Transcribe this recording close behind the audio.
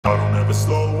never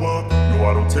slow up, no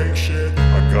I don't take shit.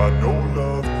 I got no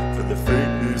love for the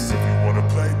fakeness. If you wanna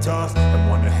play tough and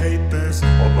wanna hate this,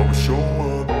 I'll always show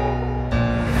up.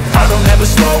 I don't ever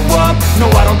slow up,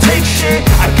 no I don't take shit.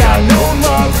 I got no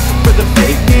love for the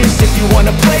fakeness. If you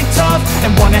wanna play tough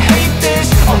and wanna hate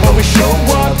this, I'll always show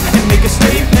up and make a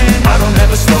statement. I don't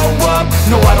ever slow up,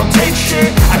 no I don't take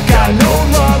shit. I got no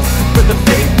love for the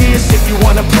fakeness. If you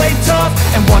wanna play tough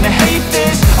and wanna hate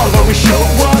this, I'll always show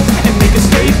up and make a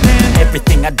statement.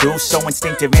 Everything I do so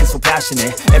instinctive and so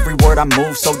passionate. Every word I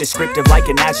move so descriptive like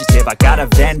an adjective. I got a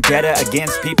vendetta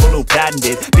against people who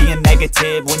patented being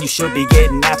negative when you should be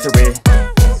getting after it.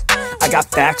 I got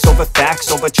facts over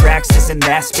tracks, this and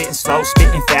that. Spitting slow,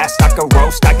 spitting fast. I could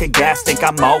roast, I could gas. Think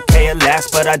I'm okay at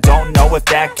last, but I don't know if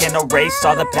that can erase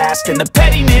all the past. And the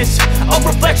pettiness, a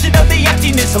reflection of the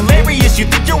emptiness. Hilarious, you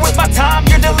think you're worth my time,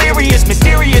 you're delirious.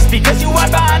 Mysterious, because you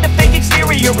hide behind a fake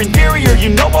exterior. Inferior, you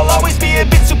know I'll always be a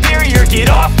bit superior. Get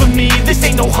off of me, this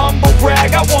ain't no humble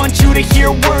brag. I want you to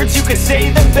hear words, you can say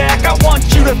them back. I want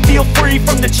you to feel free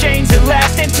from the chains at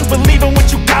last, and to believe in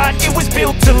what you got, it was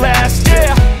built to last,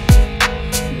 yeah.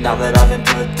 Now that I've been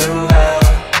put through hell,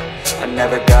 I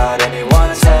never got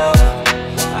anyone's help.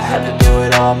 I had to do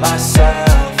it all myself.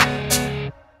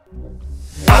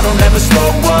 I don't ever slow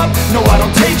up, no I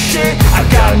don't take shit. I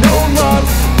got no love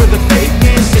for the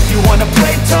fakeness. If you wanna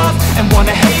play tough and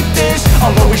wanna hate this,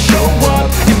 I'll always show up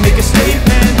and make a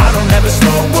statement. I don't ever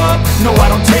slow up, no I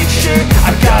don't take shit.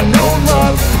 I got no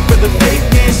love for the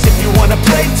fakeness. If you wanna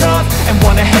play tough and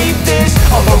wanna hate this,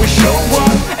 I'll always show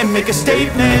up and make a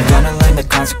statement. Gonna learn the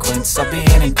consequence of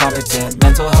being incompetent.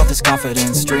 Mental health is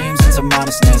confidence, dreams into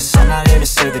modestness. I'm not here to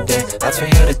save the day, that's for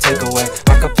you to take away.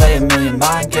 I could play a million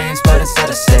mind games, but instead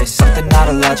I say something not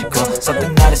illogical,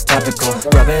 something that is topical.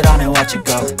 Rub it on and watch it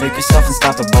go, make yourself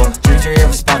unstoppable. Dreams are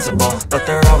irresponsible, but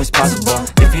they're always possible.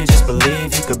 If you just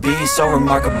believe, you could be so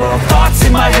remarkable. Thoughts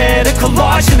in my head, a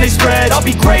collage and they spread. I'll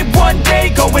be great one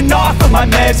day, going off of my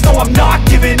meds. No, I'm not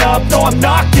giving up, no, I'm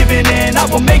not giving in. I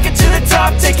will make it to the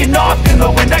top, taking off in the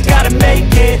wind. I gotta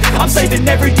make it, I'm saving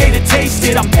every day to taste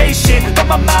it. I'm patient, but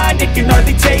my mind, it can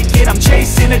hardly take it. I'm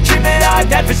chasing a dream that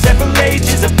I've had for several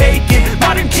ages. A vacant,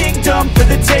 modern kingdom for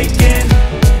the taking.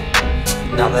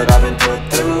 Now that I've been put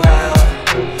through hell,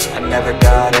 I never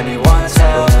got anyone's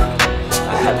help.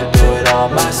 I had to do it all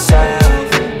myself.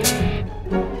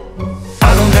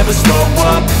 I don't ever slow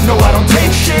up, no I don't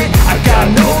take shit. I got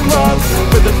no love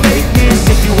for the fakeness.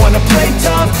 If you wanna play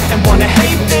tough and wanna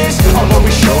hate this,